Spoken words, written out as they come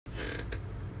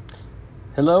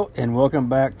Hello and welcome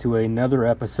back to another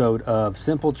episode of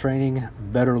Simple Training,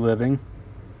 Better Living.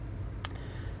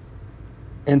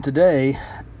 And today,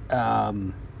 I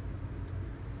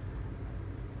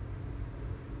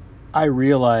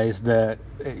realize that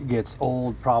it gets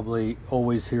old probably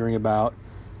always hearing about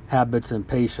habits and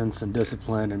patience and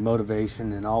discipline and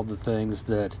motivation and all the things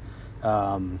that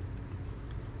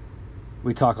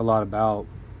we talk a lot about.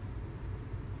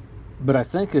 But I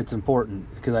think it's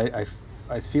important because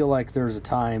I feel like there's a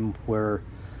time where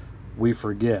we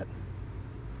forget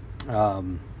how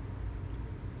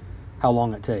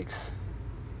long it takes.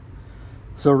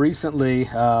 So recently,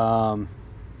 I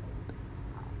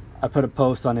put a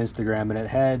post on Instagram, and it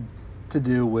had to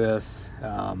do with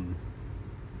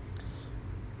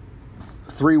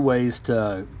 3 ways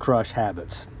to crush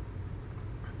habits.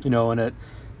 And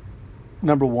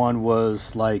number 1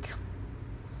 was like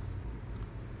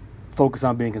focus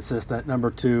on being consistent. Number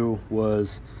 2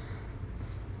 was,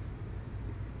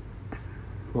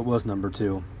 what was number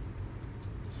 2?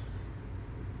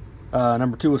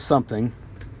 Number 2 was something.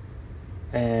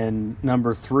 And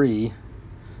number 2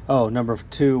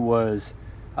 was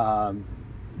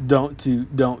don't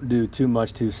do too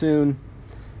much too soon.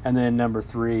 And then number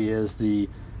 3 is the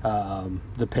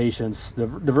patience. The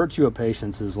virtue of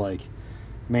patience is like,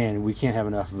 man, we can't have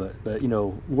enough of it. But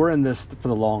we're in this for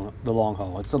the long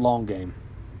haul. It's a long game.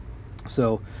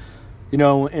 So,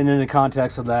 and in the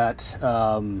context of that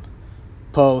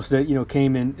post that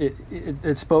came in,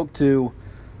 it spoke to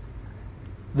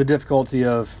the difficulty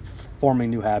of forming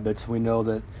new habits. We know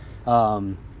that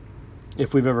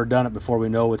if we've ever done it before, we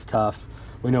know it's tough.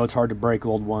 We know it's hard to break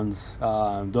old ones.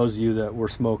 Those of you that were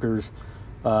smokers,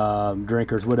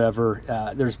 drinkers, whatever,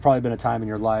 there's probably been a time in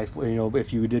your life,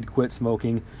 if you did quit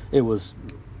smoking, it was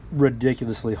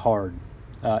ridiculously hard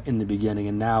in the beginning,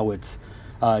 and now it's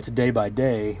day by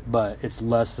day, but it's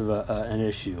less of an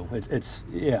issue.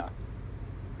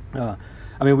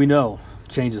 We know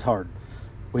change is hard.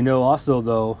 We know also,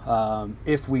 though,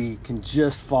 if we can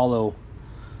just follow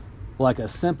like a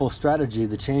simple strategy,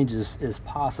 the change is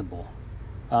possible.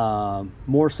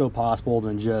 More so possible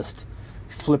than just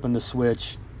flipping the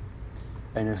switch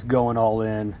and just going all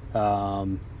in.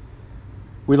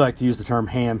 We like to use the term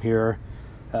ham here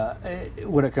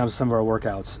when it comes to some of our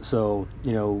workouts. So,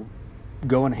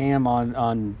 going ham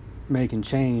on making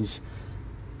change,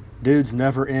 dudes,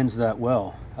 never ends that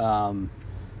well.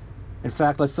 In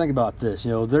fact, let's think about this.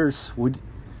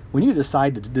 When you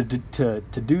decide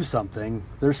to do something,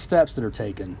 there's steps that are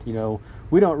taken.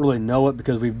 We don't really know it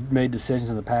because we've made decisions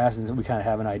in the past and we kind of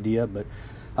have an idea. But,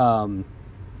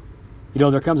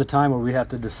 there comes a time where we have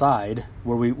to decide,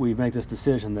 where we make this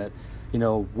decision that,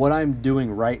 what I'm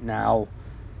doing right now,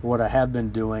 what I have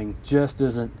been doing, just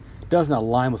doesn't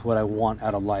align with what I want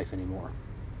out of life anymore.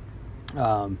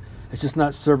 It's just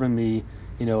not serving me,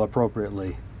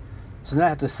 appropriately. So then I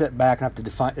have to sit back and have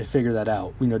to figure that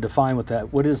out. Define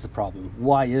what is the problem?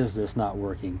 Why is this not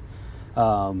working?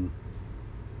 And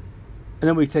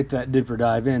then we take that deeper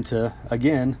dive into,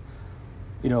 again,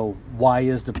 why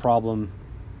is the problem?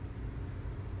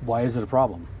 Why is it a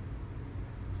problem?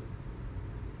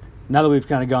 Now that we've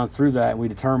kind of gone through that and we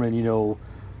determine,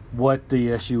 what the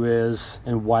issue is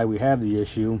and why we have the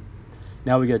issue,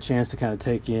 now we get a chance to kind of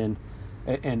take in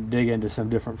and dig into some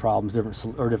different problems,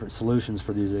 different solutions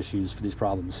for these issues, for these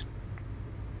problems.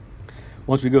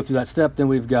 Once we go through that step, then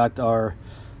we've got our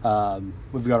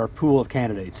pool of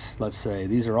candidates. Let's say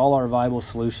these are all our viable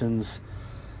solutions,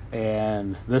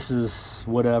 and this is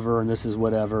whatever, and this is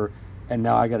whatever, and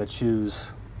now I got to choose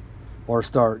or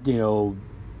start, kind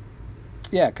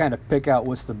of pick out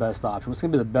what's the best option, what's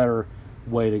going to be the better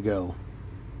way to go.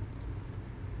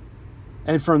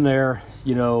 And from there,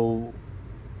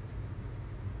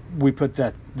 we put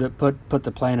put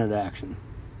the plan into action.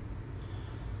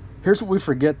 Here's what we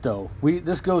forget, though.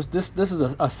 This is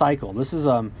a cycle. This is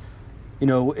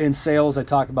in sales I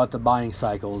talk about the buying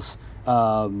cycles.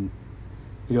 What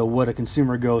a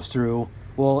consumer goes through.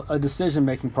 Well, a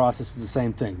decision-making process is the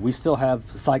same thing. We still have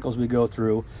cycles we go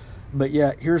through, but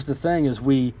yet here's the thing: is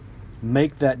we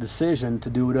make that decision to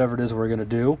do whatever it is we're going to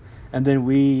do, and then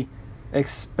we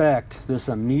expect this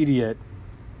immediate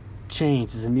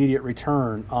change, this immediate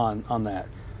return on that.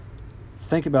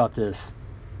 Think about this.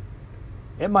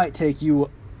 It might take you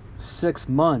 6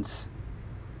 months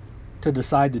to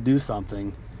decide to do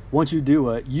something. Once you do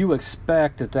it, you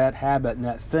expect that habit and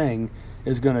that thing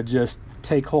is going to just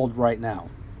take hold right now.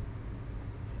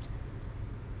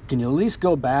 Can you at least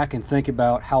go back and think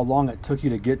about how long it took you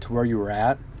to get to where you were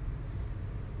at?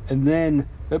 And then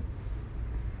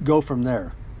go from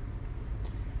there.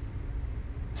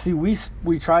 See,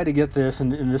 we try to get this,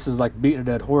 and this is like beating a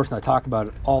dead horse, and I talk about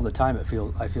it all the time. I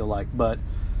feel like, but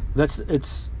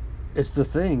it's the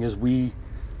thing is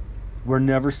we're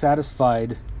never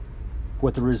satisfied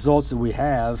with the results that we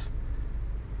have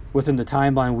within the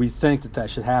timeline we think that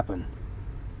should happen.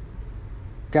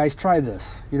 Guys, try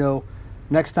this.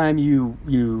 Next time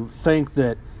you think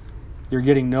that you're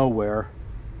getting nowhere,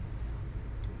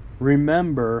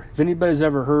 remember, if anybody's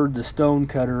ever heard the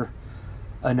stonecutter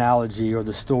analogy or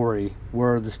the story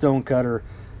where the stonecutter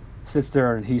sits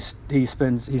there and he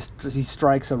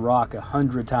strikes a rock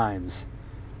 100 times,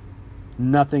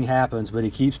 nothing happens, but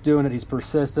he keeps doing it. He's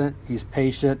persistent, he's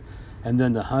patient, and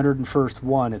then the 101st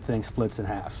one, the thing splits in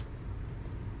half.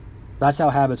 That's how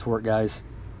habits work, guys.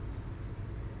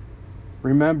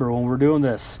 Remember, when we're doing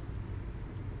this,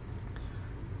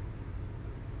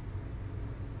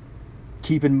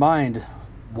 keep in mind,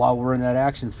 while we're in that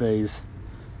action phase,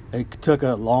 it took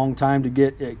a long time to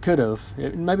get,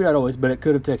 maybe not always, but it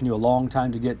could have taken you a long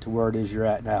time to get to where it is you're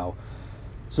at now.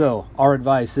 So, our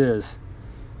advice is,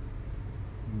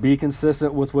 be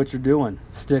consistent with what you're doing.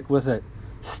 Stick with it.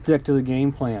 Stick to the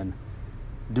game plan.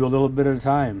 Do a little bit at a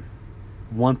time.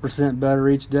 1% better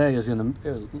each day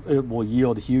it will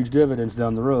yield huge dividends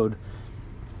down the road.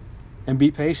 And be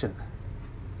patient.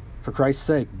 For Christ's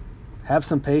sake, have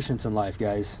some patience in life,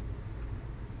 guys.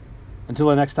 Until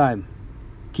the next time,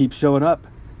 keep showing up.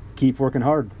 Keep working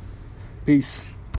hard. Peace.